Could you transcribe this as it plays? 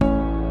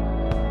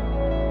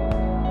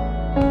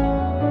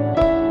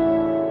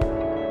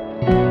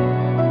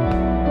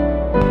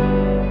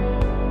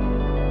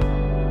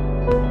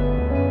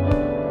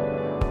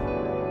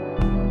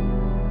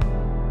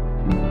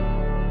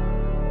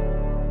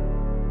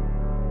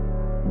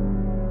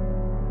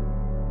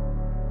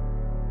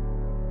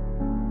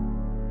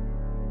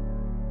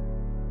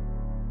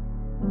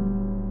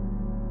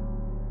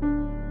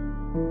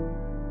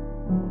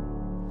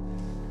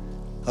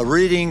A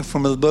reading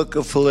from the book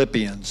of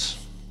Philippians.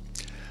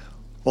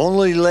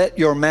 Only let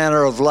your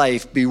manner of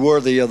life be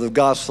worthy of the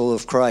gospel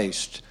of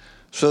Christ,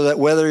 so that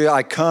whether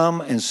I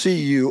come and see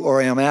you or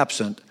am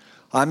absent,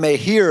 I may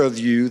hear of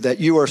you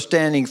that you are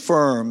standing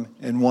firm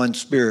in one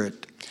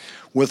spirit,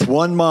 with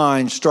one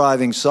mind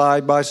striving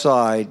side by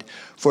side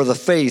for the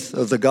faith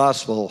of the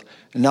gospel,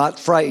 and not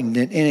frightened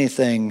in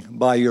anything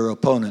by your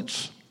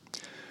opponents.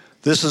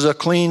 This is a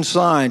clean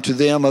sign to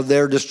them of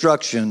their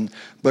destruction,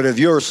 but of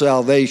your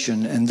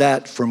salvation, and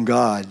that from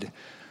God.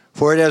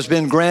 For it has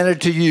been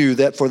granted to you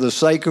that for the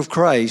sake of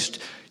Christ,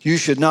 you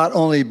should not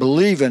only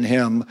believe in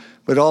him,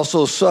 but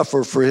also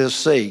suffer for his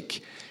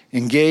sake,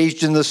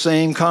 engaged in the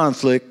same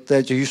conflict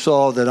that you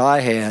saw that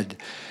I had,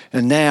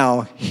 and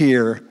now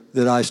hear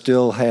that I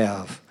still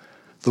have.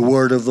 The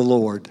word of the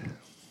Lord.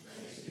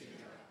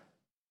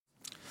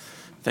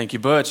 Thank you,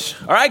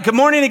 Butch. All right, good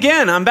morning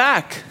again. I'm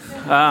back.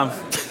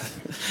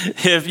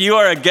 If you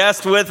are a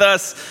guest with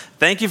us,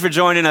 thank you for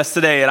joining us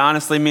today. It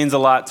honestly means a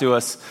lot to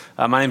us.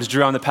 My name is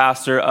Drew. I'm the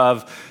pastor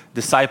of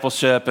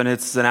discipleship, and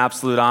it's an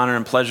absolute honor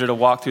and pleasure to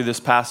walk through this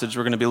passage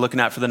we're going to be looking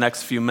at for the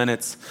next few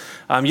minutes.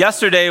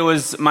 Yesterday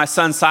was my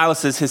son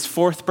Silas's, his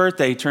 4th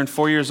birthday. He turned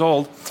 4 years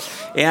old.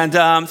 And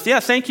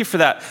thank you for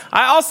that.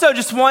 I also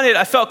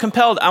I felt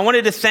compelled. I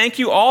wanted to thank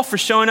you all for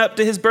showing up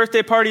to his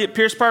birthday party at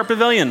Pierce Park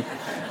Pavilion.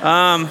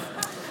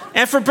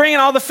 And for bringing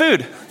all the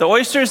food, the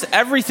oysters,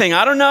 everything.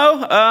 I don't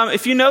know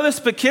if you know this,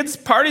 but kids'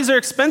 parties are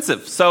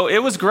expensive. So it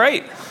was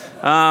great.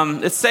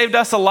 It saved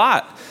us a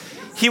lot.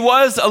 He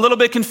was a little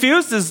bit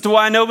confused as to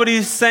why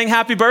nobody's saying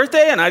happy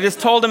birthday. And I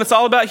just told him it's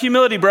all about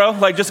humility, bro.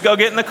 Like, just go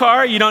get in the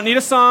car. You don't need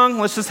a song.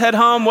 Let's just head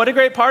home. What a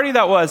great party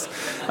that was.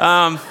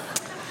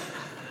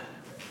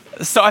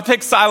 So I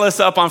picked Silas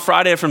up on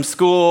Friday from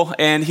school,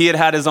 and he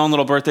had his own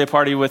little birthday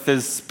party with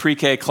his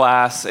pre-K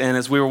class. And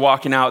as we were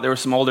walking out, there were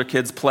some older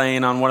kids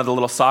playing on one of the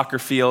little soccer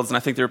fields, and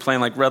I think they were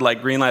playing like red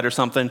light, green light or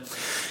something.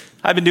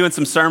 I've been doing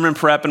some sermon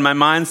prep, and my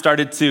mind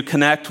started to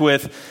connect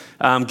with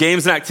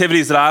games and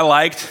activities that I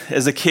liked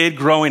as a kid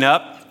growing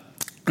up.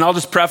 And I'll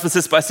just preface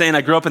this by saying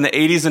I grew up in the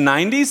 80s and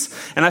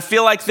 90s, and I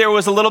feel like there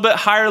was a little bit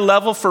higher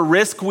level for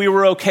risk we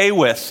were okay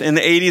with in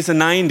the 80s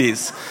and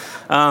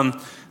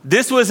 90s.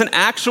 This was an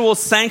actual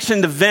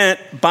sanctioned event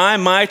by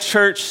my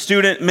church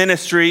student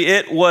ministry.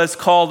 It was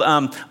called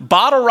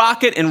Bottle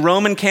Rocket and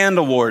Roman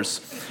Candle Wars.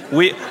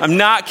 I'm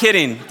not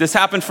kidding. This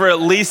happened for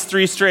at least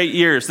 3 straight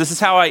years. This is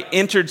how I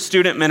entered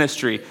student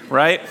ministry,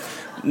 right?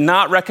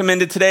 Not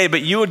recommended today,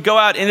 but you would go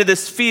out into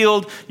this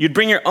field, you'd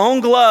bring your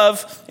own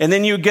glove, and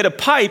then you would get a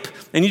pipe,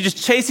 and you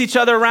just chase each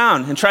other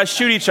around and try to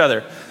shoot each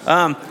other.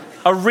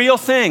 A real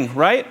thing,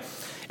 right?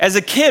 As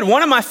a kid,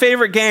 one of my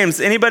favorite games,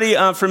 anybody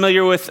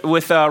familiar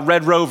with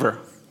Red Rover,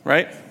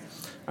 right? All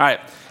right,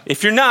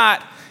 if you're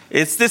not,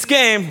 it's this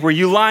game where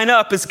you line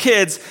up as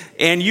kids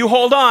and you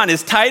hold on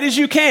as tight as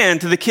you can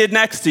to the kid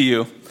next to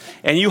you,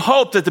 and you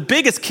hope that the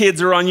biggest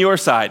kids are on your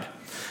side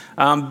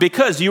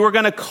because you are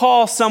going to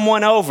call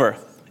someone over.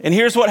 And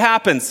here's what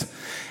happens.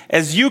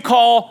 As you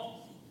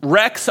call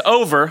Rex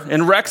over,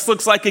 and Rex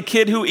looks like a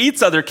kid who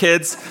eats other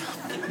kids,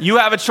 you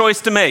have a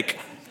choice to make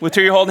with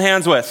who you're holding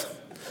hands with.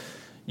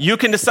 You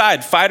can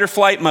decide, fight or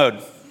flight mode.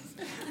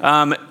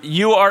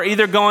 You are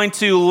either going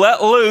to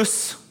let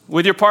loose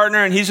with your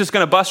partner and he's just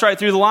going to bust right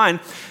through the line.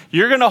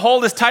 You're going to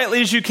hold as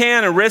tightly as you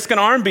can and risk an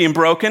arm being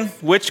broken,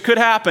 which could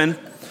happen.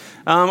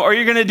 Or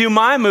you're going to do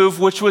my move,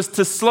 which was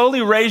to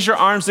slowly raise your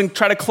arms and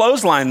try to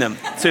clothesline them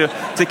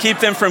to keep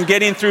them from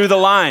getting through the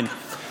line.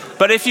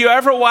 But if you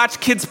ever watch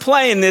kids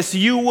playing this,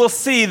 you will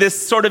see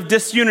this sort of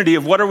disunity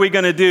of what are we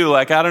going to do?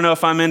 Like, I don't know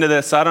if I'm into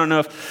this. I don't know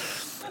if...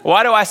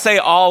 Why do I say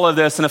all of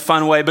this in a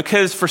fun way?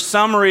 Because for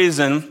some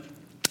reason,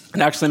 it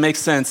actually makes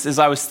sense. As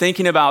I was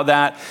thinking about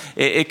that,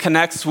 it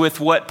connects with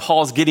what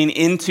Paul's getting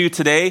into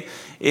today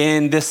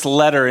in this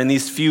letter, in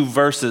these few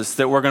verses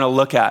that we're going to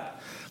look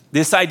at.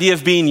 This idea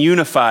of being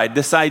unified,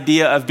 this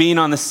idea of being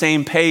on the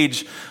same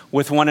page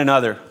with one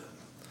another,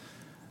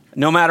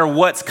 no matter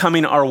what's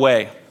coming our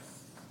way.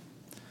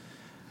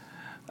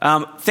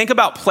 Think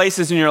about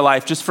places in your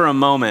life just for a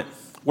moment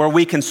where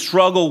we can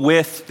struggle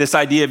with this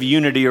idea of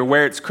unity or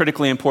where it's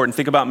critically important.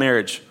 Think about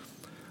marriage.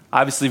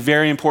 Obviously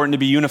very important to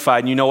be unified,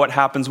 and you know what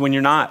happens when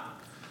you're not.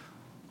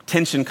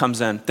 Tension comes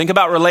in. Think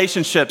about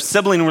relationships,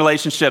 sibling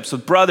relationships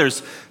with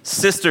brothers,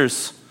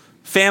 sisters,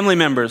 family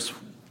members,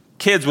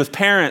 kids with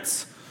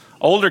parents,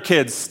 older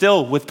kids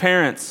still with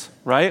parents,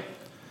 right?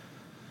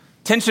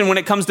 Tension when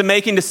it comes to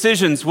making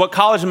decisions. What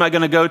college am I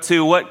going to go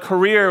to? What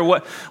career?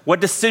 What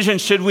decision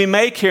should we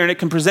make here? And it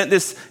can present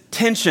this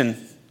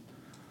tension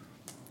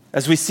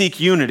as we seek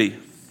unity.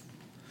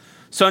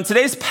 So in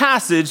today's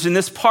passage, in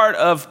this part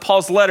of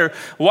Paul's letter,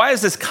 why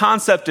is this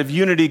concept of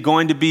unity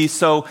going to be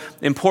so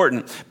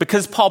important?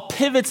 Because Paul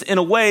pivots in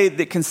a way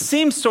that can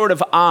seem sort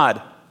of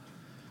odd.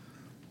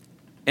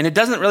 And it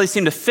doesn't really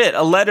seem to fit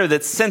a letter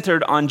that's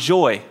centered on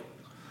joy.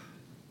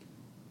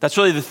 That's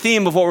really the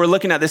theme of what we're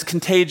looking at, this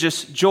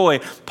contagious joy.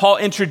 Paul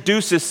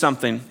introduces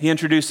something. He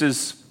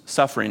introduces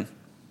suffering,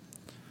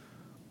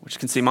 which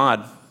can seem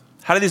odd.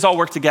 How do these all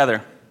work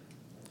together?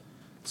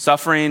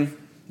 Suffering,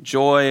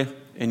 joy,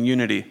 and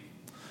unity.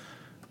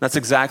 That's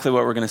exactly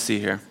what we're going to see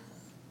here.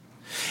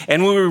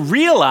 And when we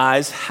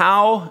realize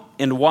how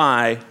and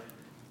why,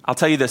 I'll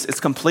tell you this, it's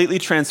completely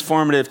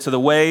transformative to the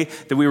way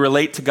that we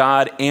relate to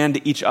God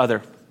and each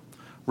other,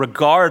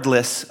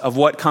 regardless of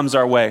what comes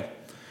our way.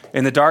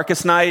 In the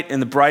darkest night, in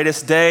the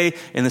brightest day,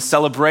 in the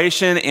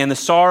celebration and the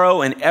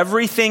sorrow, and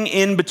everything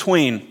in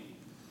between.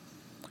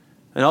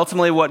 And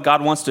ultimately what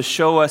God wants to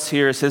show us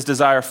here is his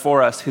desire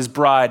for us, his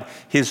bride,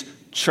 his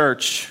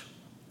church,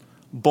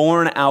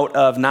 born out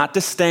of not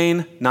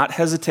disdain, not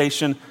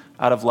hesitation,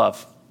 out of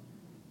love.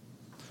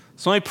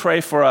 So let me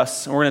pray for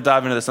us, and we're going to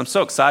dive into this. I'm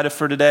so excited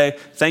for today.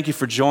 Thank you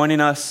for joining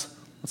us.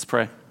 Let's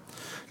pray.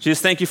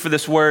 Jesus, thank you for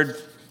this word.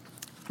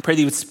 I pray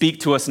that you would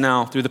speak to us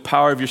now through the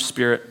power of your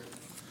Spirit.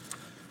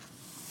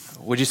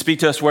 Would you speak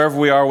to us wherever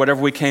we are,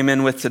 whatever we came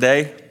in with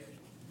today?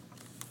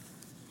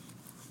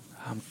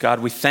 God,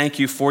 we thank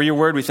you for your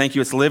word. We thank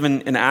you it's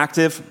living and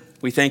active.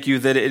 We thank you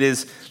that it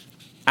is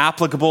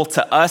applicable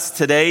to us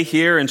today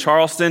here in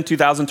Charleston,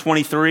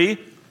 2023.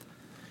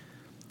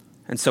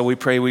 And so we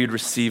pray we would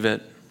receive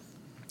it.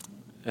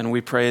 And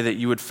we pray that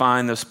you would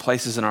find those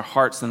places in our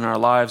hearts and in our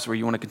lives where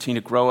you want to continue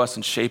to grow us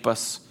and shape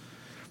us,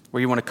 where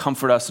you want to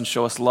comfort us and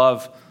show us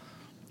love,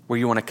 where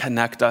you want to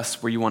connect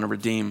us, where you want to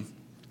redeem.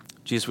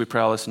 Jesus, we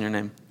pray all this in your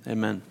name.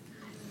 Amen.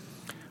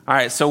 All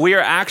right, so we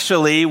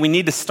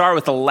need to start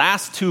with the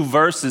last two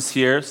verses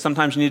here.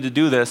 Sometimes you need to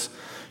do this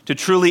to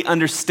truly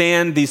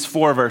understand these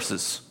four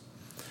verses.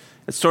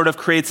 It sort of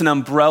creates an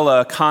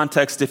umbrella,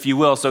 context, if you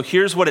will. So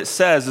here's what it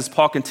says as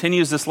Paul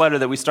continues this letter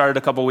that we started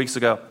a couple weeks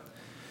ago.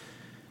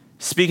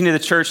 Speaking to the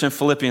church in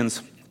Philippi.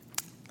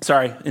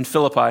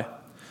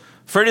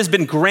 For it has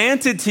been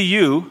granted to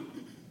you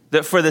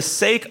that for the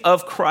sake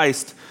of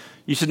Christ,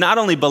 you should not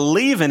only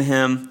believe in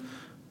him,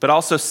 but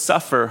also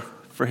suffer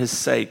for his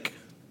sake.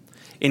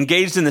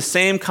 Engaged in the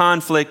same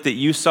conflict that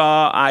you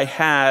saw I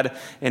had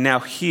and now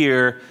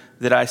hear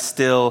that I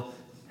still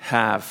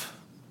have.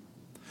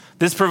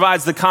 This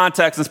provides the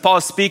context as Paul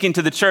is speaking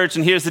to the church.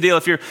 And here's the deal.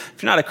 If you're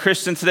not a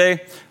Christian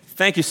today,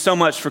 thank you so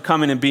much for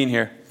coming and being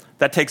here.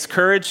 That takes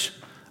courage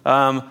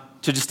to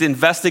just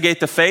investigate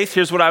the faith.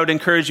 Here's what I would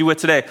encourage you with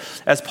today.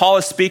 As Paul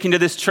is speaking to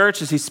this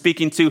church, as he's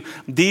speaking to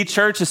the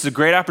church, this is a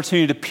great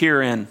opportunity to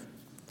peer in,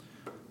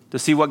 to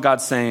see what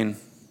God's saying,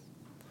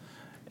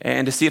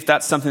 and to see if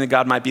that's something that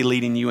God might be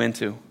leading you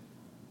into,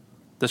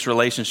 this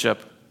relationship.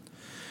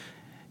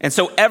 And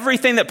so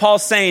everything that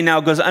Paul's saying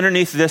now goes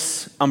underneath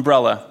this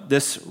umbrella,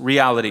 this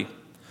reality.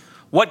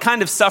 What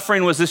kind of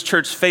suffering was this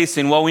church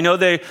facing? Well, we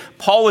know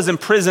Paul was in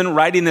prison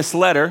writing this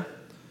letter,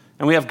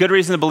 and we have good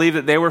reason to believe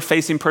that they were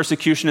facing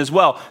persecution as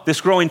well.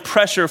 This growing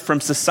pressure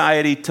from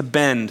society to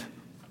bend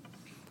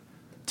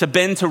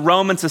to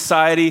Roman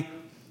society,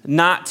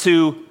 not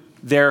to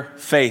their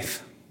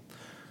faith.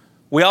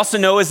 We also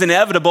know is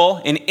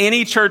inevitable in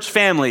any church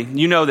family.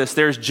 You know this.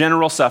 There's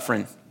general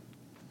suffering.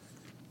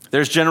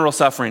 There's general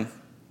suffering.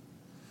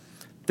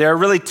 There are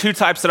really two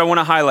types that I want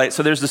to highlight.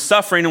 So there's the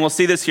suffering, and we'll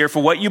see this here,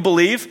 for what you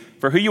believe,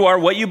 for who you are,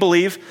 what you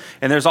believe.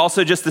 And there's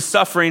also just the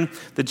suffering,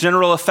 the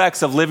general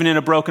effects of living in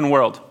a broken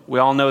world. We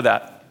all know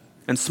that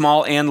in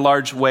small and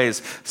large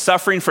ways.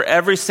 Suffering for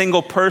every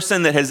single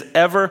person that has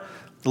ever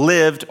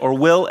lived or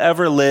will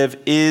ever live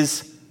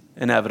is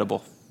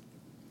inevitable.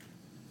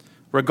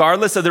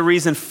 Regardless of the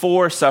reason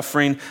for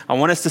suffering, I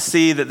want us to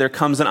see that there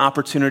comes an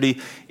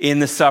opportunity in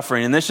the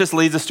suffering. And this just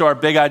leads us to our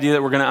big idea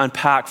that we're going to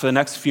unpack for the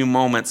next few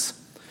moments.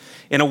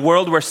 In a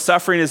world where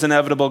suffering is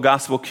inevitable,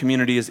 gospel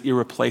community is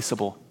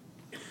irreplaceable.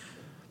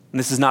 And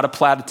this is not a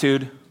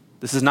platitude.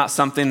 This is not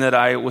something that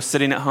I was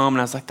sitting at home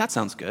and I was like, that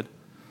sounds good.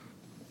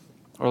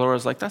 Or Laura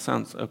was like, that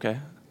sounds okay.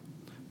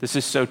 This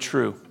is so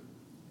true.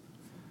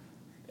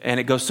 And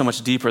it goes so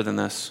much deeper than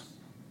this.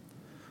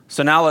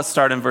 So now let's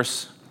start in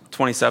verse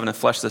 27 and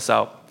flesh this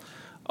out.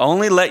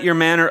 Only let your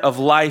manner of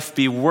life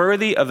be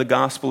worthy of the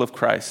gospel of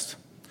Christ.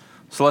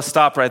 So let's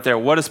stop right there.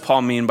 What does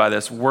Paul mean by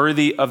this?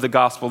 Worthy of the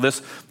gospel.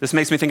 This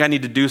makes me think I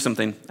need to do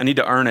something. I need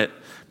to earn it.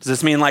 Does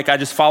this mean like I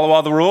just follow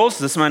all the rules?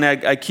 Does this mean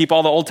I keep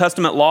all the Old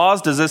Testament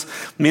laws? Does this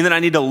mean that I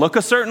need to look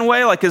a certain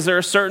way? Like, is there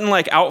a certain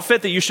like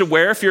outfit that you should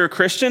wear if you're a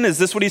Christian? Is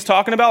this what he's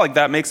talking about? Like,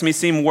 that makes me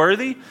seem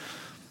worthy?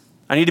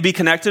 I need to be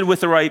connected with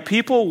the right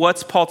people.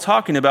 What's Paul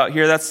talking about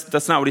here?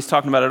 That's not what he's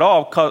talking about at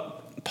all.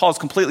 Paul's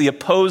completely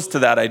opposed to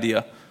that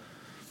idea.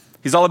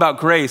 He's all about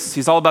grace.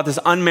 He's all about this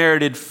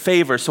unmerited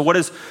favor. So what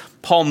does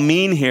Paul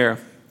mean here?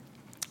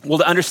 Well,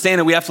 to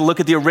understand it, we have to look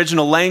at the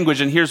original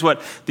language. And here's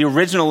what the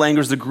original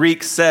language, the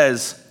Greek,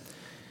 says.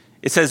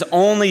 It says,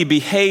 only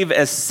behave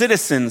as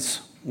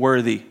citizens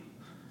worthy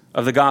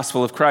of the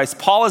gospel of Christ.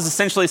 Paul is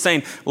essentially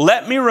saying,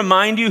 let me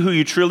remind you who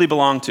you truly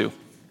belong to.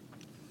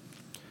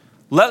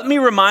 Let me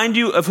remind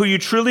you of who you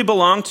truly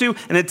belong to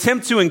and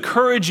attempt to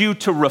encourage you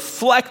to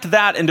reflect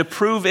that and to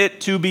prove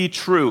it to be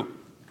true.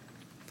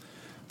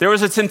 There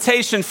was a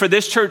temptation for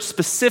this church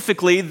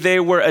specifically.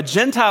 They were a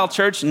Gentile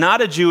church, not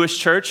a Jewish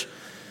church.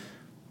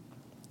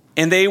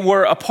 And they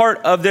were a part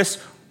of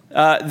this,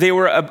 they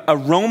were a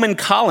Roman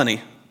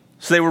colony.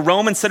 So they were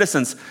Roman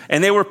citizens.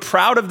 And they were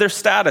proud of their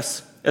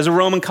status as a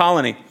Roman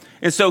colony.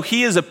 And so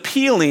he is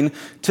appealing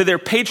to their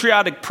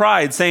patriotic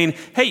pride, saying,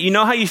 hey, you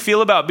know how you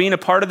feel about being a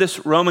part of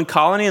this Roman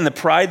colony and the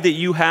pride that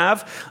you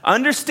have?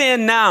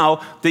 Understand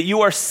now that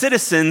you are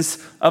citizens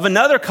of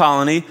another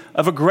colony,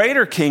 of a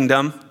greater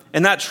kingdom,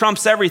 and that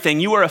trumps everything.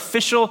 You are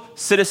official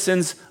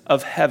citizens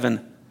of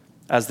heaven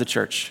as the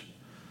church.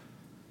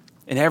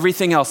 And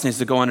everything else needs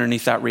to go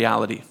underneath that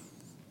reality.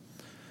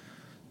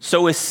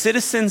 So as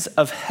citizens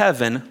of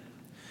heaven,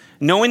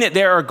 knowing that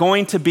there are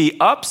going to be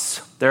ups,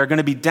 there are going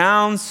to be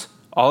downs,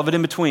 all of it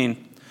in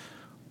between,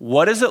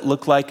 what does it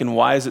look like and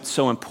why is it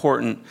so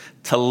important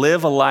to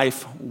live a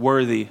life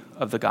worthy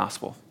of the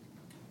gospel?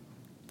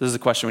 This is a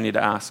question we need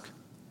to ask.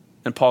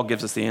 And Paul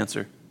gives us the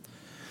answer.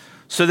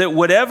 So that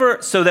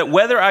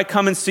whether I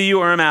come and see you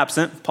or am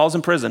absent, Paul's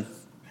in prison.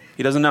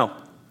 He doesn't know.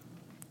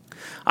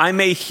 I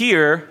may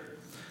hear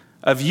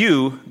of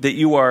you that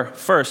you are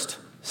first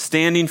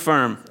standing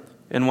firm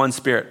in one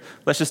spirit.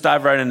 Let's just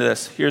dive right into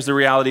this. Here's the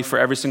reality for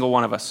every single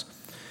one of us.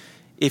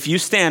 If you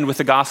stand with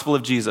the gospel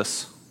of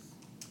Jesus,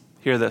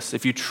 hear this.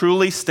 If you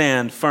truly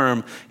stand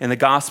firm in the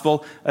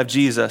gospel of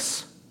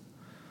Jesus,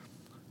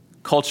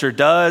 culture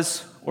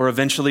does or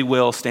eventually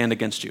will stand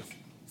against you.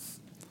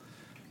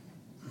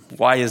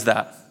 Why is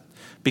that?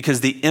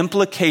 Because the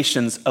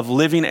implications of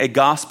living a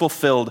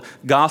gospel-filled,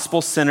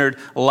 gospel-centered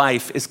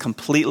life is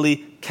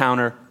completely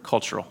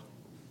countercultural.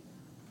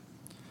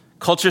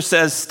 Culture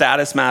says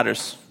status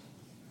matters.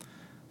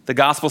 The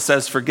gospel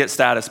says forget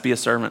status, be a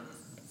servant.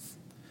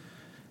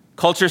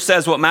 Culture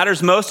says what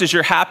matters most is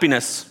your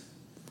happiness.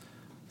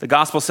 The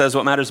gospel says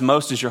what matters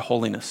most is your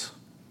holiness.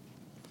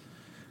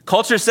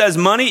 Culture says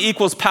money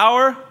equals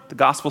power. The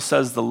gospel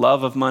says the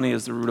love of money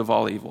is the root of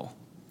all evil.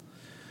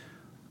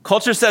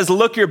 Culture says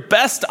look your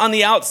best on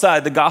the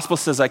outside. The gospel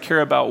says I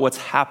care about what's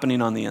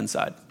happening on the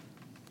inside.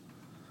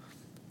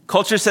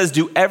 Culture says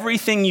do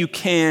everything you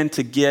can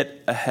to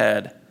get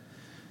ahead.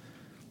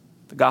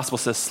 The gospel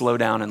says slow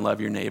down and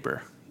love your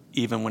neighbor,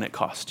 even when it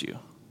costs you.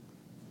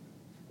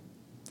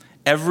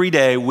 Every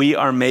day we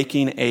are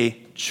making a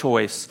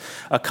choice,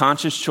 a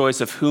conscious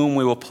choice of whom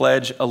we will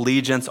pledge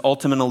allegiance,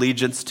 ultimate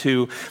allegiance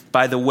to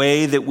by the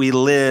way that we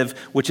live,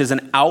 which is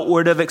an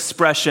outward of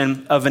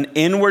expression of an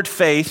inward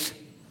faith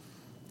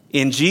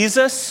in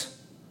Jesus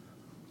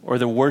or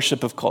the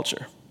worship of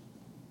culture.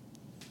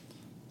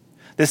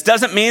 This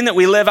doesn't mean that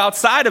we live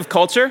outside of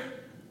culture,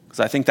 because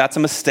I think that's a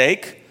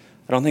mistake.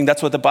 I don't think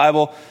that's what the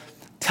Bible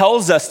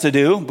tells us to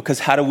do, because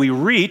how do we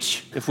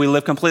reach if we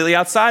live completely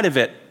outside of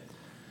it?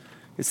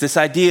 It's this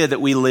idea that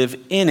we live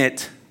in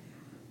it,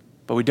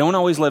 but we don't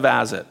always live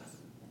as it.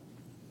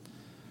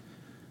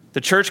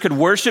 The church could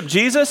worship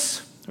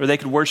Jesus, or they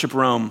could worship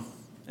Rome,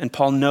 and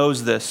Paul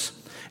knows this,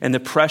 and the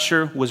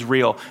pressure was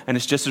real, and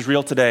it's just as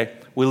real today.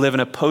 We live in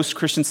a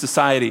post-Christian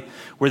society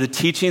where the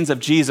teachings of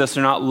Jesus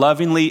are not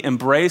lovingly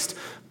embraced,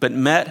 but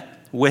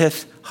met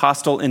with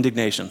hostile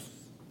indignation.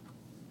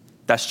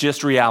 That's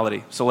just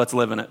reality, so let's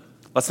live in it.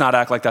 Let's not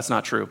act like that's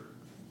not true.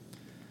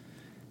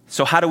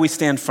 So how do we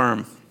stand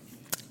firm?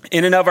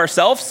 In and of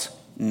ourselves?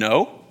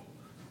 No,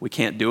 we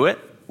can't do it.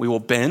 We will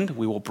bend,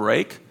 we will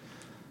break.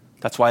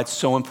 That's why it's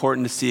so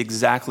important to see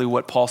exactly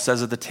what Paul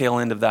says at the tail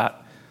end of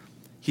that.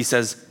 He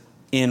says,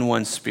 in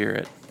one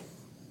spirit.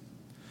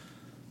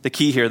 The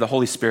key here, the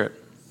Holy Spirit.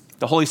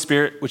 The Holy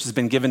Spirit, which has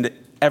been given to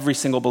every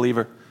single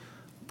believer.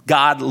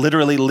 God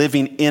literally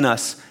living in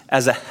us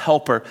as a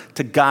helper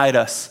to guide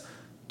us,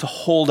 to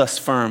hold us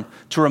firm,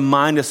 to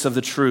remind us of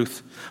the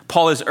truth.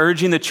 Paul is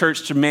urging the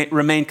church to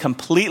remain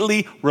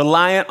completely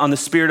reliant on the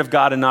Spirit of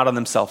God and not on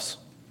themselves.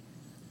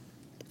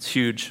 It's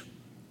huge.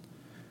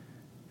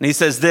 And he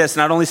says this,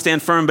 not only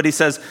stand firm, but he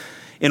says,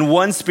 in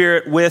one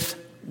spirit with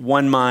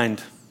one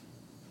mind.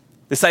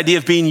 This idea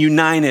of being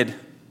united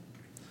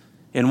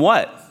in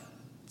what?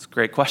 It's a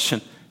great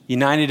question.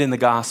 United in the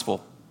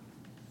gospel.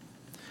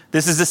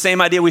 This is the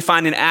same idea we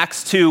find in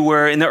Acts 2,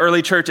 where in the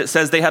early church it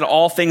says they had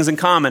all things in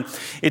common.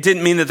 It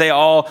didn't mean that they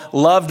all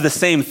loved the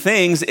same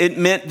things. It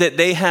meant that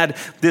they had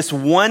this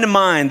one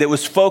mind that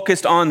was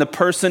focused on the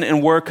person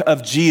and work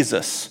of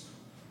Jesus.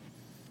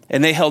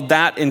 And they held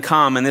that in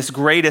common, this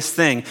greatest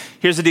thing.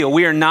 Here's the deal.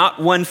 We are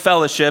not one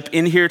fellowship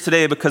in here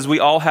today because we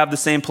all have the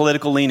same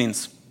political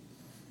leanings.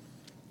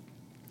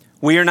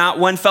 We are not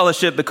one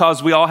fellowship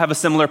because we all have a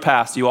similar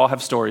past. You all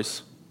have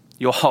stories.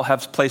 You all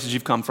have places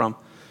you've come from.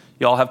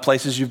 You all have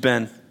places you've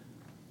been.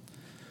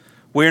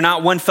 We are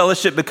not one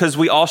fellowship because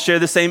we all share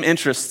the same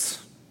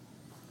interests.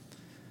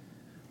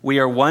 We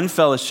are one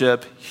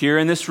fellowship here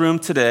in this room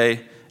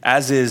today,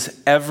 as is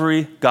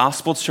every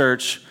gospel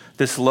church,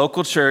 this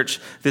local church,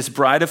 this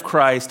bride of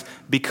Christ,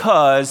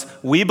 because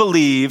we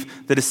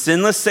believe that a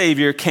sinless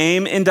Savior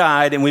came and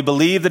died, and we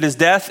believe that his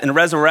death and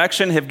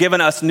resurrection have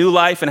given us new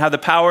life and have the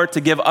power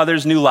to give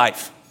others new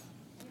life.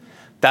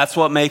 That's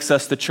what makes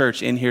us the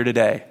church in here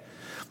today.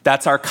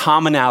 That's our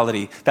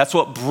commonality. That's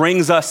what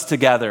brings us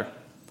together.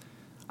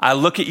 I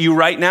look at you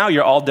right now,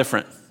 you're all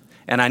different.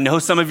 And I know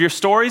some of your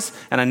stories,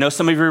 and I know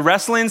some of your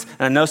wrestlings,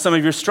 and I know some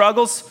of your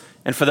struggles.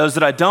 And for those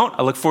that I don't,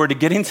 I look forward to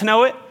getting to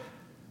know it.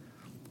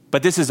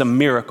 But this is a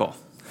miracle,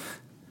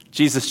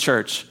 Jesus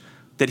Church,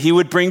 that he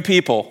would bring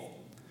people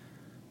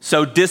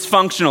so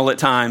dysfunctional at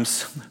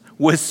times,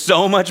 with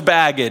so much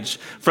baggage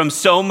from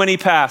so many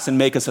pasts, and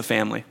make us a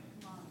family.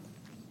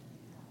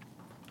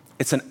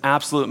 It's an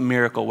absolute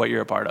miracle what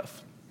you're a part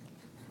of.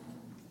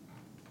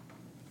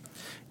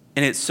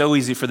 And it's so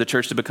easy for the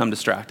church to become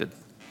distracted.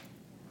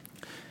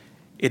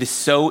 It is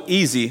so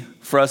easy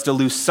for us to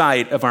lose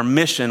sight of our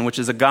mission, which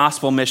is a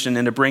gospel mission,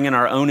 and to bring in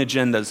our own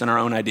agendas and our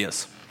own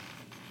ideas.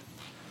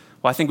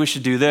 Well, I think we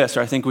should do this,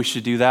 or I think we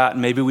should do that,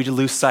 and maybe we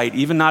lose sight,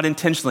 even not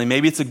intentionally.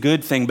 Maybe it's a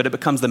good thing, but it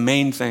becomes the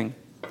main thing.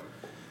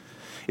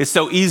 It's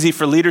so easy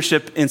for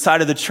leadership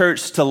inside of the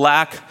church to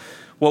lack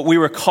what we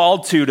were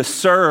called to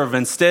serve.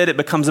 Instead, it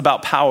becomes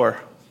about power.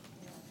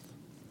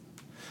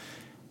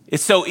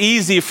 It's so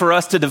easy for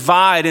us to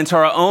divide into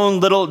our own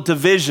little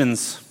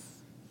divisions.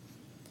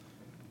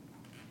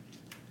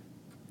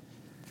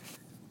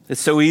 It's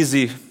so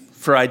easy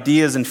for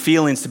ideas and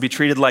feelings to be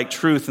treated like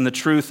truth, and the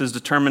truth is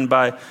determined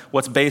by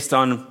what's based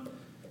on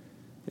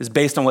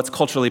what's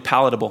culturally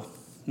palatable,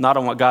 not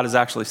on what God has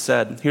actually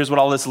said. Here's what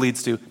all this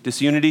leads to: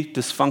 disunity,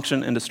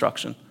 dysfunction, and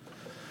destruction.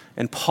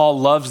 And Paul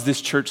loves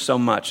this church so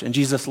much, and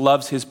Jesus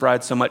loves his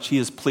bride so much, he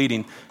is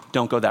pleading,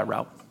 don't go that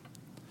route.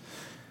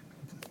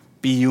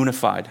 Be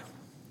unified.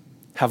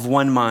 Have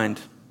one mind.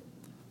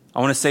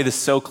 I want to say this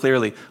so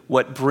clearly.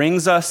 What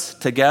brings us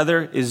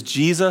together is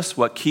Jesus.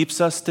 What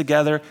keeps us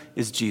together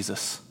is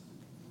Jesus.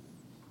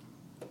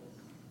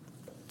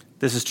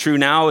 This is true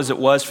now as it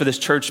was for this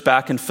church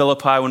back in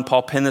Philippi when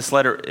Paul penned this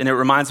letter. And it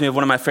reminds me of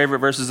one of my favorite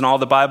verses in all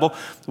the Bible,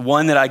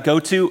 one that I go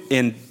to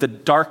in the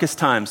darkest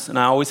times, and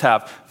I always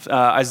have.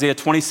 Isaiah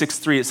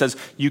 26:3, it says,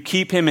 "You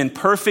keep him in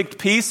perfect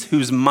peace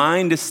whose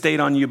mind is stayed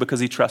on you because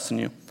he trusts in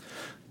you."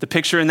 The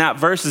picture in that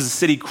verse is a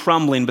city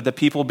crumbling, but the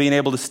people being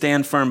able to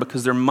stand firm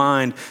because their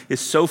mind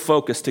is so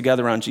focused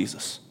together on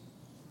Jesus,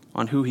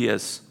 on who he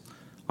is,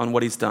 on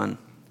what he's done.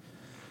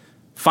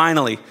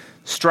 Finally,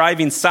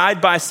 striving side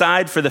by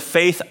side for the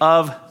faith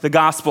of the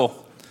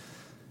gospel.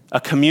 A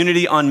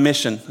community on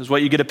mission is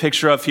what you get a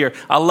picture of here.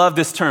 I love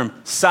this term,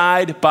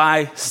 side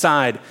by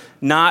side,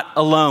 not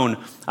alone.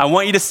 I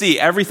want you to see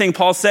everything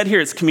Paul said here,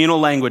 it's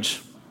communal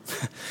language.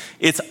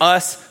 It's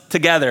us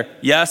together.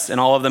 Yes, and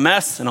all of the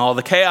mess and all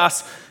the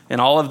chaos and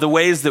all of the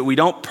ways that we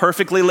don't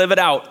perfectly live it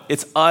out.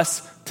 It's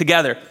us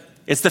together.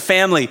 It's the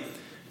family.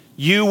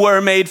 You were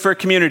made for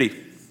community.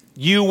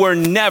 You were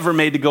never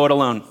made to go it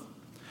alone.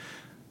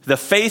 The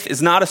faith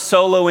is not a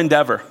solo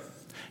endeavor.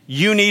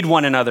 You need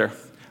one another.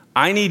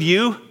 I need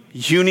you.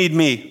 You need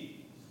me.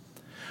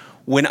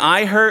 When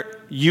I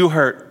hurt, you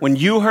hurt. When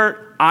you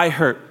hurt, I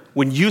hurt.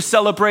 When you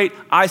celebrate,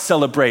 I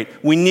celebrate.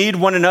 We need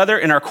one another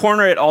in our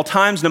corner at all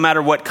times, no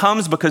matter what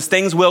comes, because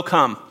things will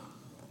come.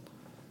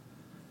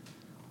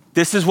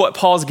 This is what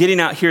Paul's getting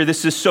at here.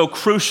 This is so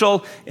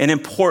crucial and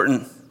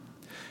important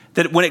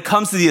that when it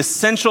comes to the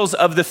essentials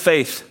of the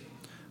faith,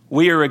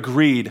 we are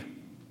agreed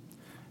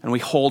and we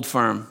hold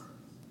firm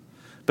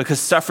because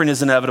suffering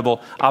is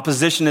inevitable.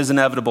 Opposition is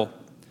inevitable.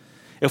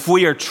 If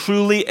we are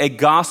truly a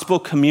gospel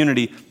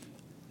community,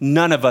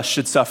 none of us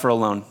should suffer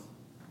alone.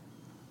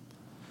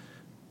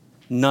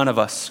 None of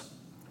us.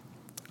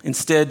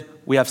 Instead,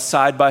 we have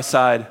side by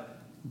side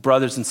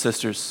brothers and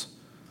sisters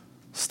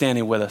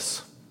standing with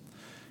us.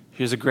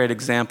 Here's a great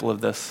example of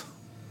this.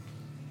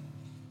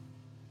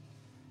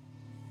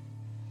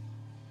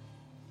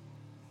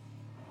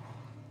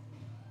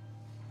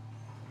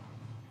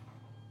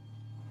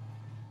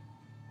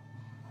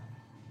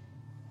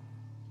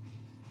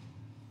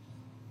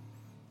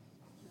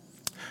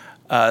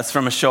 It's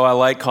from a show I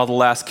like called The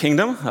Last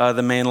Kingdom.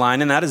 The main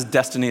line in that is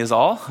 "Destiny is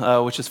all,"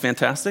 which is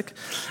fantastic.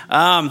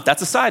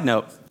 That's a side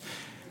note.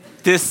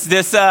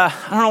 I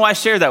don't know why I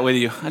shared that with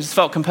you. I just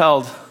felt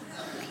compelled.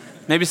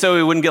 Maybe so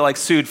we wouldn't get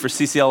sued for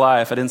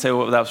CCLI if I didn't say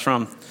what that was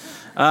from.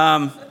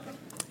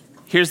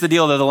 Here's the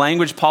deal, though. The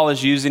language Paul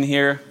is using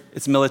here,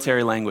 it's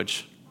military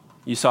language.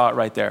 You saw it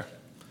right there.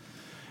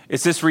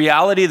 It's this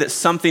reality that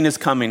something is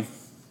coming,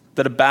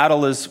 that a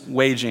battle is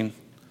waging.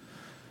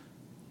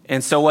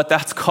 And so what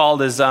that's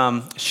called is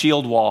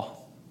shield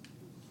wall.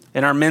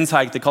 In our men's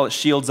hike, they call it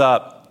shields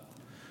up.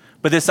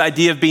 But this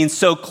idea of being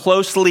so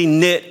closely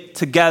knit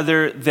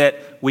together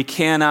that we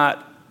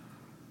cannot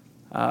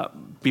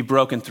be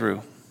broken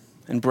through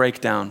and break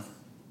down.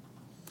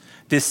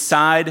 This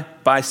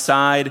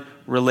side-by-side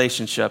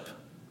relationship.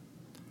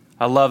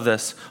 I love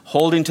this.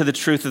 Holding to the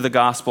truth of the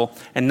gospel.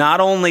 And not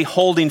only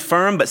holding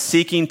firm, but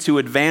seeking to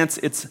advance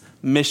its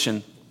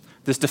mission.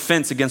 This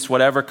defense against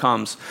whatever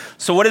comes.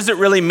 So what does it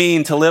really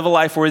mean to live a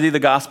life worthy of the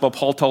gospel?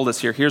 Paul told us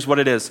here. Here's what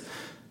it is.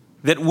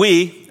 That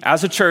we,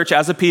 as a church,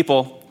 as a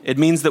people, it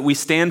means that we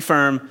stand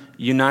firm,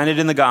 united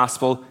in the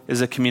gospel,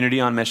 as a community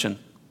on mission.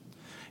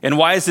 And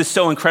why is this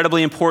so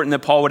incredibly important that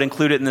Paul would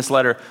include it in this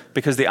letter?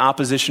 Because the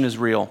opposition is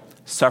real.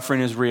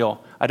 Suffering is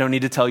real. I don't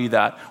need to tell you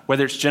that.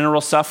 Whether it's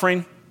general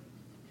suffering,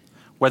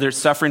 whether it's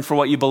suffering for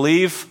what you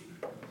believe,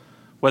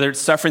 whether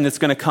it's suffering that's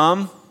going to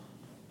come,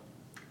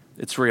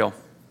 it's real.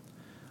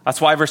 That's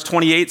why verse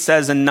 28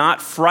 says, "And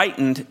not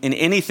frightened in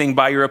anything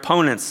by your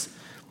opponents.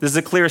 This is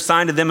a clear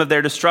sign to them of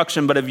their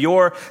destruction, but of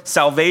your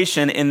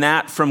salvation in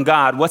that from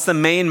God. What's the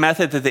main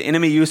method that the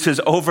enemy uses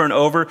over and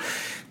over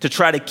to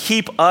try to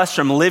keep us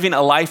from living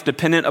a life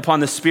dependent upon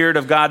the Spirit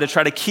of God, to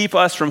try to keep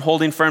us from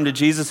holding firm to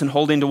Jesus and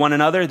holding to one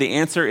another? The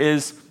answer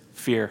is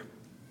fear.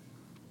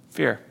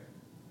 Fear.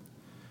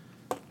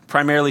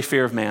 Primarily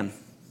fear of man.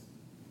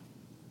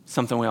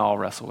 Something we all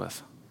wrestle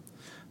with.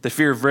 The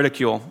fear of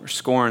ridicule or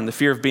scorn, the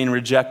fear of being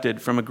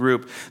rejected from a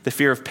group, the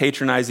fear of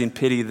patronizing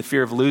pity, the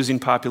fear of losing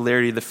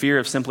popularity, the fear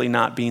of simply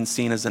not being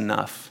seen as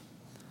enough.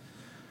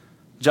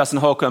 Justin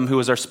Holcomb, who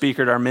was our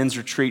speaker at our men's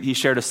retreat, he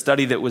shared a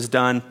study that was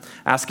done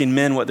asking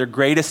men what their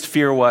greatest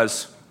fear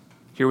was.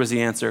 Here was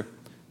the answer: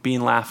 being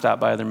laughed at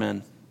by other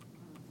men.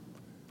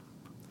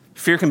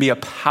 Fear can be a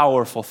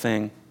powerful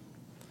thing.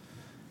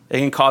 It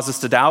can cause us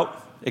to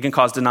doubt, it can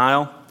cause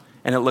denial,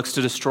 and it looks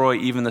to destroy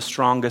even the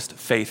strongest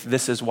faith.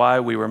 This is why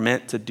we were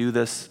meant to do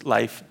this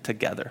life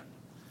together.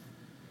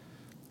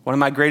 One of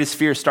my greatest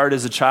fears started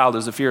as a child. It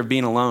was a fear of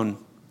being alone.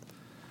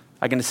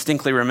 I can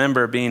distinctly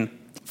remember being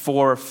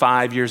 4 or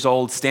 5 years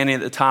old, standing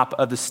at the top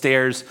of the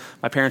stairs.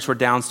 My parents were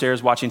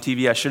downstairs watching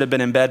TV. I should have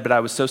been in bed, but I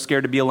was so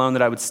scared to be alone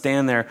that I would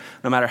stand there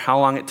no matter how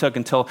long it took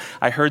until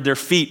I heard their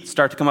feet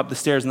start to come up the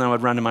stairs, and then I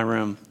would run to my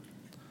room.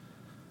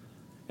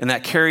 And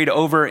that carried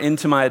over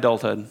into my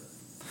adulthood.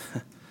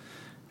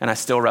 And I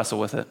still wrestle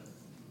with it.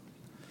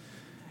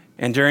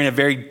 And during a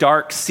very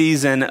dark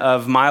season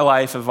of my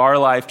life, of our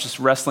life, just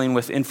wrestling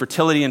with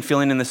infertility and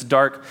feeling in this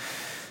dark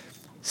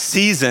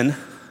season,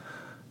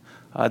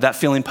 that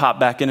feeling popped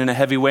back in a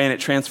heavy way, and it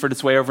transferred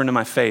its way over into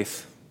my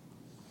faith.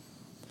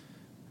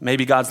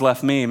 Maybe God's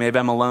left me. Maybe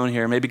I'm alone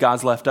here. Maybe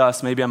God's left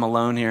us. Maybe I'm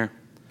alone here.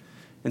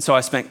 And so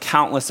I spent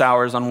countless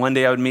hours. On one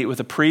day I would meet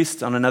with a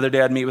priest. On another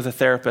day I'd meet with a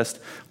therapist.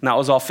 And that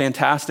was all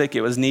fantastic.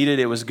 It was needed.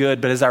 It was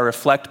good. But as I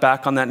reflect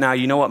back on that now,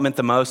 you know what meant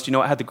the most? You know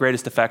what had the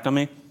greatest effect on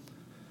me?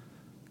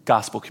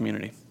 Gospel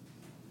community.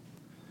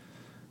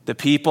 The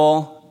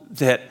people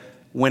that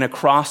went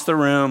across the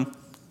room,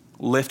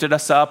 lifted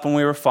us up when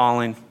we were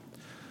falling,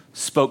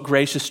 spoke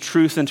gracious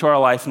truth into our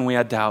life when we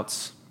had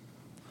doubts,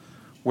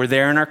 were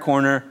there in our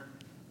corner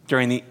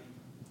during the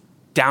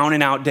down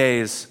and out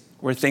days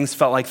where things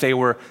felt like they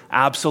were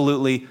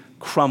absolutely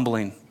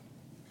crumbling.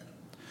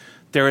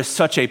 There is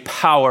such a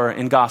power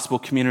in gospel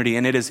community,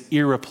 and it is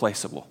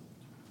irreplaceable.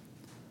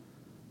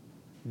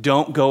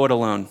 Don't go it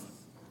alone.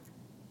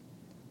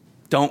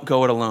 Don't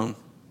go it alone.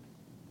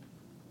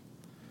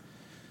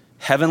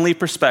 Heavenly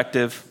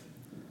perspective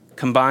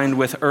combined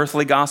with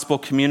earthly gospel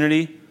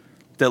community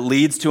that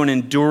leads to an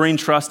enduring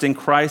trust in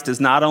Christ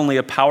is not only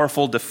a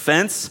powerful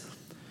defense,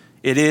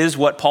 it is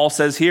what Paul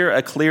says here,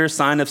 a clear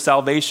sign of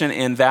salvation,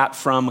 and that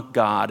from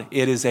God.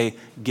 It is a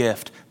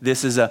gift.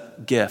 This is a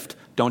gift.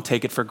 Don't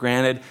take it for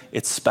granted.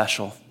 It's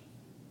special.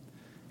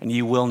 And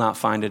you will not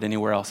find it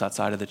anywhere else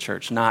outside of the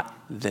church. Not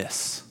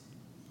this.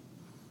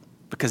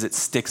 Because it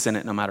sticks in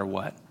it no matter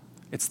what.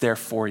 It's there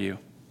for you.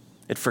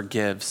 It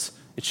forgives.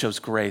 It shows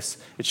grace.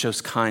 It shows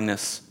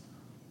kindness.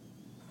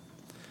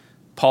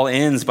 Paul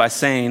ends by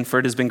saying, "For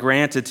it has been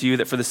granted to you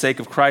that for the sake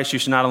of Christ you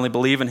should not only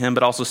believe in him,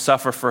 but also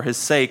suffer for his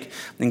sake,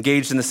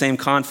 engaged in the same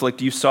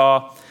conflict you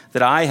saw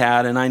that I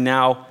had, and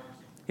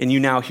you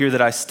now hear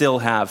that I still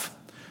have."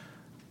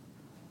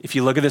 If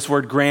you look at this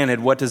word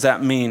granted, what does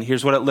that mean?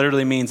 Here's what it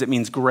literally means. It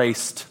means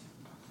graced.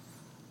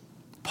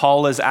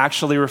 Paul is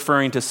actually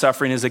referring to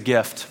suffering as a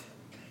gift.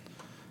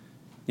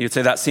 You'd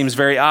say, that seems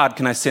very odd.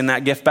 Can I send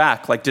that gift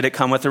back? Like, did it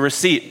come with a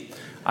receipt?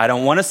 I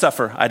don't want to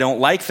suffer. I don't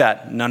like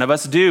that. None of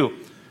us do.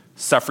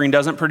 Suffering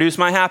doesn't produce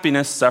my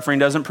happiness. Suffering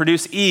doesn't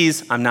produce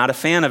ease. I'm not a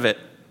fan of it,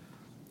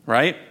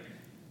 right?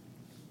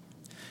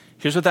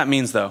 Here's what that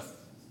means, though.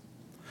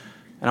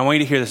 And I want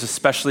you to hear this,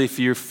 especially if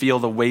you feel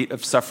the weight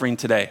of suffering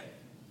today,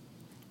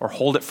 or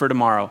hold it for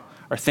tomorrow,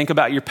 or think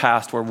about your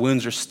past where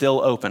wounds are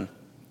still open.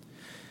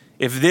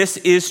 If this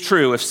is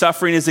true, if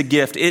suffering is a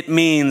gift, it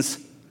means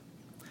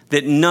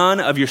that none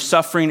of your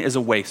suffering is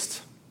a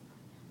waste,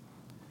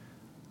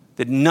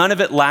 that none of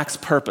it lacks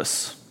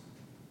purpose,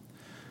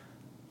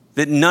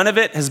 that none of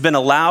it has been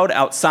allowed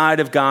outside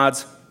of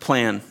God's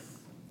plan.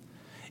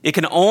 It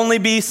can only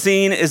be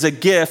seen as a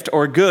gift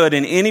or good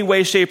in any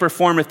way, shape, or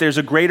form if there's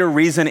a greater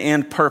reason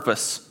and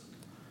purpose.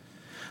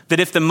 That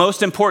if the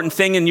most important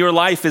thing in your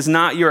life is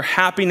not your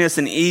happiness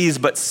and ease,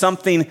 but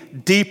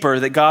something deeper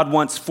that God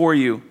wants for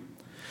you.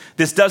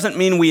 This doesn't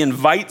mean we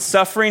invite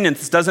suffering, and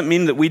this doesn't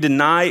mean that we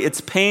deny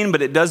its pain,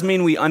 but it does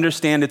mean we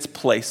understand its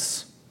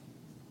place.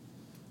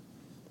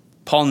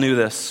 Paul knew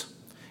this.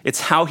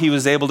 It's how he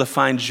was able to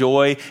find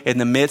joy in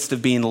the midst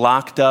of being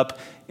locked up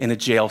in a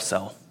jail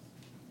cell.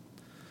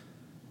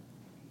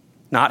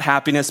 Not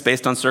happiness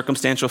based on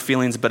circumstantial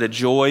feelings, but a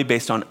joy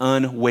based on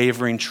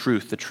unwavering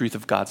truth, the truth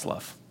of God's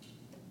love.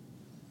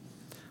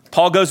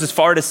 Paul goes as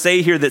far to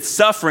say here that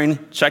suffering,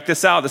 check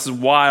this out, this is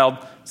wild.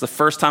 It's the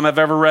first time I've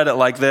ever read it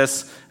like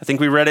this. I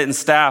think we read it in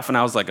staff, and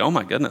I was like, oh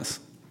my goodness.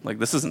 Like,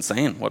 this is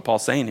insane what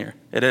Paul's saying here.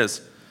 It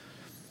is.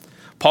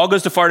 Paul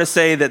goes too far to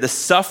say that the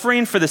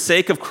suffering for the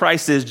sake of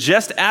Christ is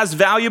just as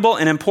valuable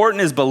and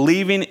important as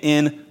believing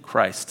in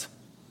Christ.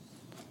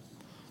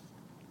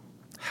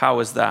 How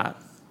is that?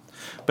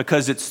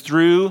 Because it's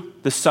through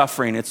the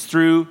suffering, it's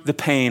through the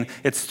pain,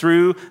 it's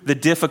through the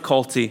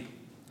difficulty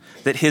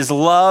that his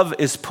love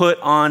is put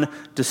on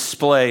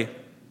display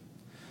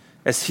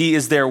as he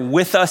is there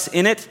with us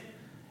in it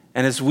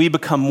and as we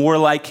become more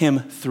like him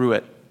through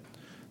it.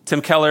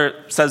 Tim Keller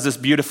says this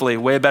beautifully,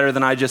 way better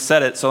than I just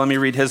said it, so let me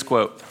read his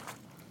quote.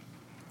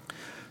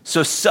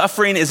 So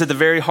suffering is at the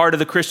very heart of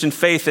the Christian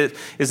faith. It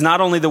is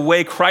not only the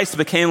way Christ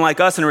became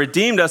like us and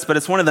redeemed us, but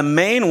it's one of the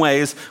main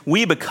ways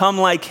we become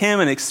like him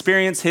and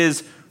experience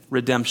his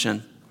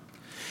redemption.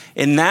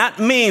 And that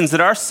means that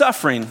our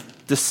suffering,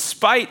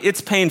 despite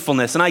its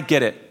painfulness, and I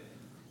get it.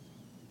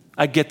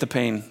 I get the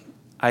pain.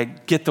 I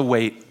get the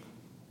weight.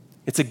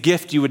 It's a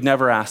gift you would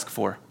never ask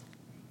for.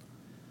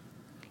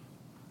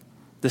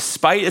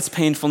 Despite its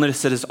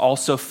painfulness, it is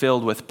also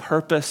filled with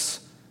purpose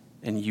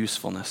and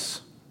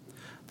usefulness.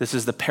 This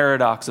is the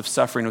paradox of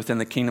suffering within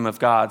the kingdom of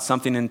God.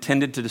 Something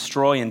intended to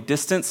destroy and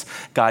distance,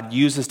 God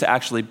uses to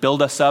actually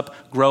build us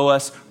up, grow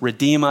us,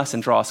 redeem us,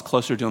 and draw us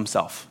closer to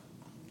himself.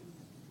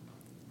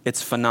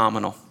 It's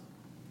phenomenal.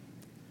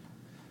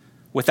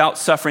 Without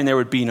suffering, there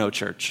would be no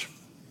church.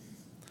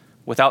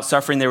 Without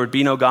suffering, there would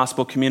be no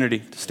gospel community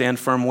to stand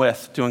firm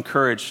with, to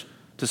encourage,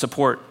 to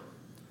support.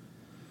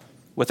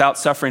 Without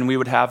suffering, we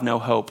would have no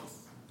hope.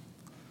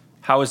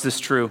 How is this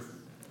true?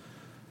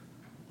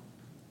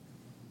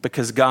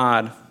 Because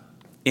God,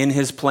 in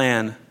his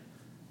plan,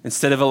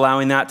 instead of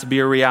allowing that to be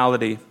a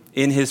reality,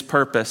 in his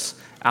purpose,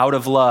 out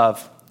of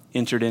love,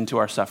 entered into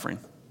our suffering.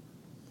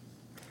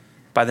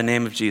 By the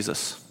name of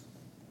Jesus.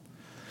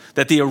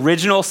 That the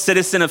original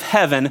citizen of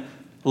heaven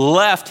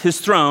left his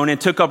throne and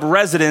took up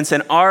residence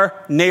in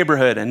our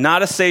neighborhood, and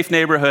not a safe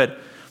neighborhood.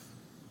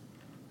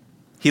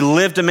 He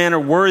lived a manner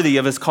worthy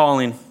of his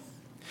calling.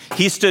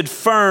 He stood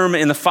firm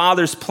in the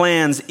Father's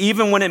plans,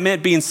 even when it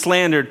meant being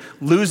slandered,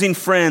 losing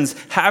friends,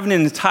 having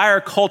an entire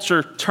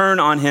culture turn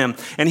on him.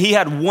 And he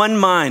had one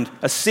mind,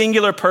 a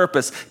singular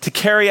purpose, to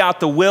carry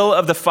out the will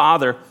of the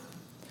Father.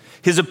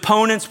 His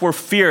opponents were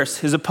fierce.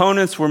 His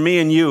opponents were me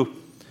and you.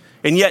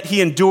 And yet he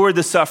endured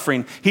the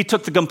suffering. He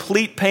took the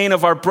complete pain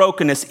of our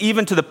brokenness,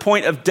 even to the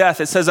point of death.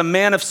 It says, a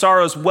man of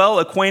sorrows, well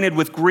acquainted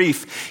with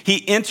grief.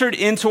 He entered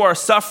into our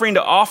suffering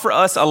to offer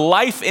us a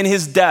life in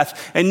his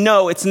death. And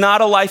no, it's not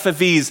a life of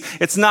ease.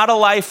 It's not a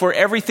life where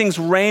everything's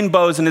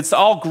rainbows and it's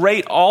all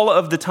great all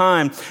of the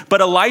time,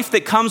 but a life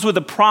that comes with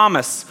a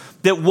promise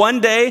that one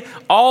day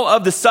all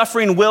of the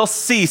suffering will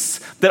cease,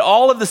 that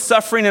all of the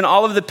suffering and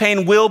all of the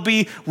pain will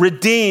be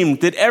redeemed,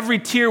 that every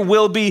tear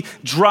will be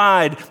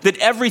dried, that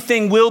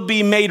everything will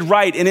be made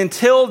right. And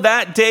until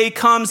that day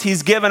comes,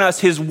 he's given us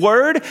his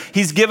word,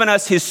 he's given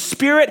us his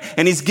spirit,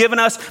 and he's given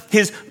us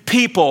his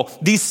people,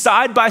 these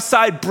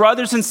side-by-side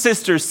brothers and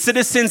sisters,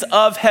 citizens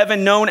of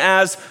heaven known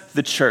as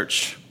the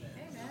church.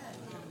 Amen.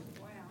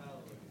 Wow.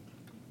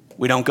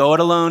 We don't go it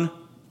alone.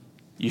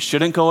 You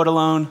shouldn't go it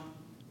alone.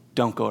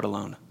 Don't go it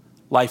alone.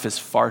 Life is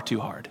far too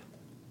hard.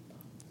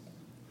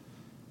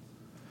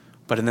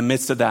 But in the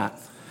midst of that,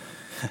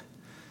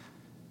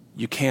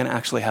 you can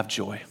actually have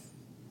joy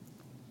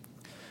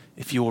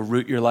if you will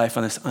root your life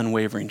on this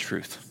unwavering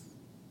truth,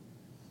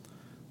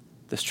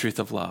 this truth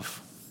of love.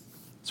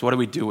 So what do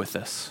we do with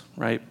this,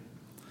 right?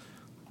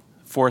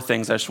 4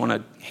 things I just want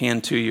to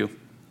hand to you.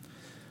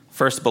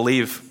 First,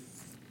 believe.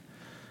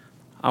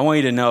 I want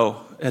you to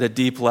know at a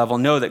deep level,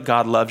 know that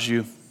God loves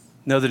you.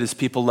 Know that his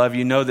people love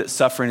you. Know that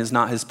suffering is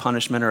not his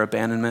punishment or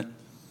abandonment.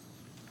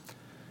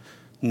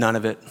 None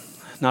of it.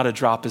 Not a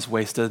drop is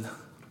wasted.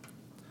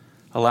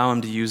 Allow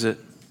him to use it,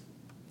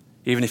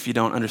 even if you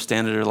don't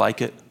understand it or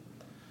like it.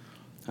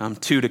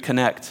 2, to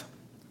connect.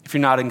 If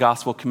you're not in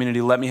gospel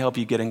community, let me help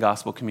you get in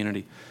gospel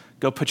community.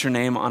 Go put your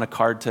name on a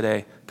card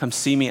today. Come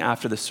see me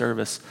after the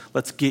service.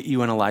 Let's get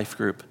you in a life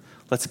group.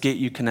 Let's get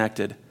you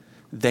connected.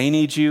 They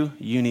need you.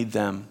 You need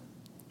them.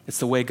 It's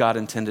the way God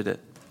intended it.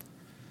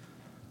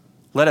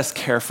 Let us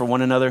care for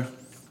one another.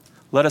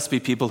 Let us be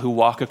people who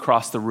walk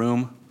across the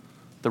room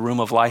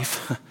of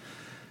life,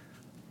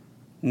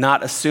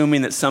 not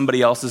assuming that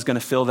somebody else is going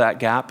to fill that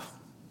gap.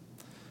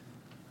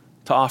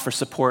 To offer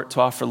support,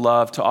 to offer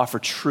love, to offer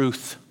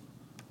truth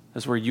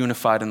as we're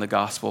unified in the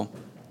gospel.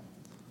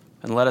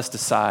 And let us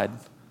decide,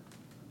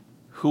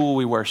 who will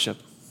we worship?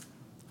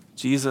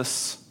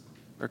 Jesus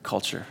or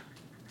culture?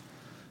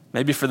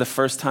 Maybe for the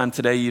first time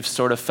today, you've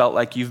sort of felt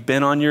like you've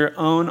been on your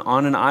own,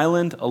 on an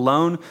island,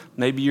 alone.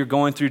 Maybe you're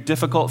going through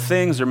difficult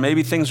things, or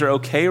maybe things are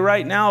okay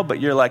right now, but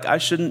you're like, I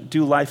shouldn't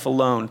do life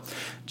alone.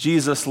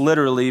 Jesus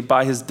literally,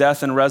 by his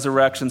death and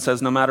resurrection,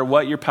 says no matter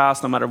what your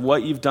past, no matter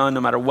what you've done,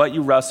 no matter what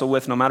you wrestle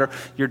with, no matter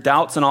your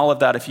doubts and all of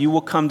that, if you will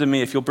come to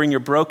me, if you'll bring your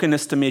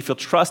brokenness to me, if you'll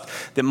trust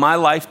that my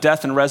life,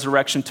 death, and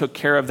resurrection took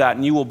care of that,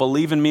 and you will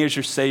believe in me as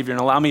your Savior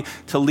and allow me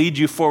to lead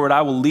you forward,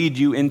 I will lead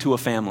you into a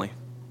family.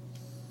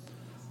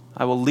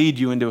 I will lead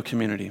you into a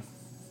community.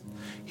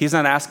 He's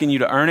not asking you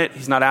to earn it.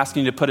 He's not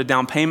asking you to put a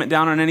down payment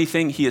down on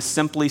anything. He is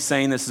simply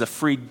saying this is a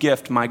free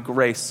gift, my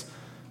grace,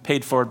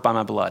 paid for by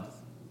my blood.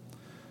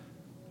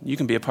 You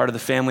can be a part of the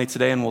family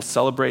today, and we'll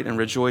celebrate and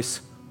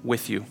rejoice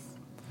with you.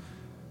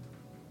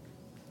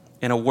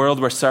 In a world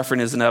where suffering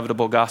is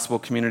inevitable, gospel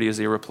community is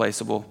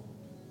irreplaceable.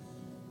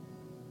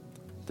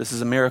 This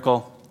is a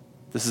miracle.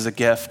 This is a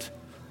gift.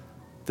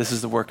 This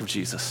is the work of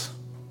Jesus.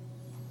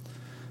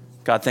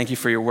 God, thank you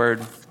for your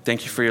word.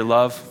 Thank you for your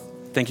love.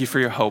 Thank you for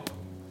your hope.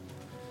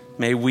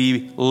 May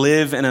we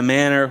live in a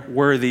manner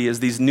worthy as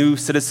these new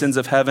citizens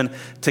of heaven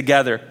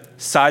together,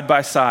 side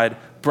by side,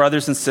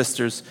 brothers and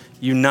sisters,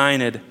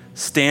 united,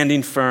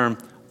 standing firm,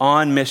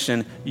 on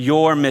mission,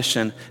 your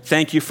mission.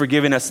 Thank you for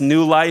giving us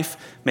new life.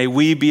 May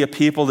we be a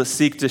people that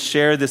seek to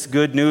share this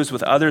good news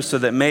with others so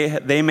that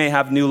they may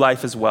have new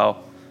life as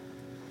well.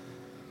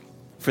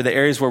 For the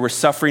areas where we're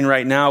suffering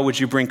right now, would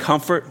you bring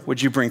comfort?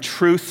 Would you bring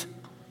truth?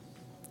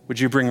 Would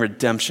you bring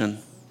redemption?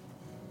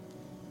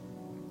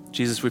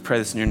 Jesus, we pray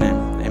this in your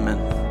name.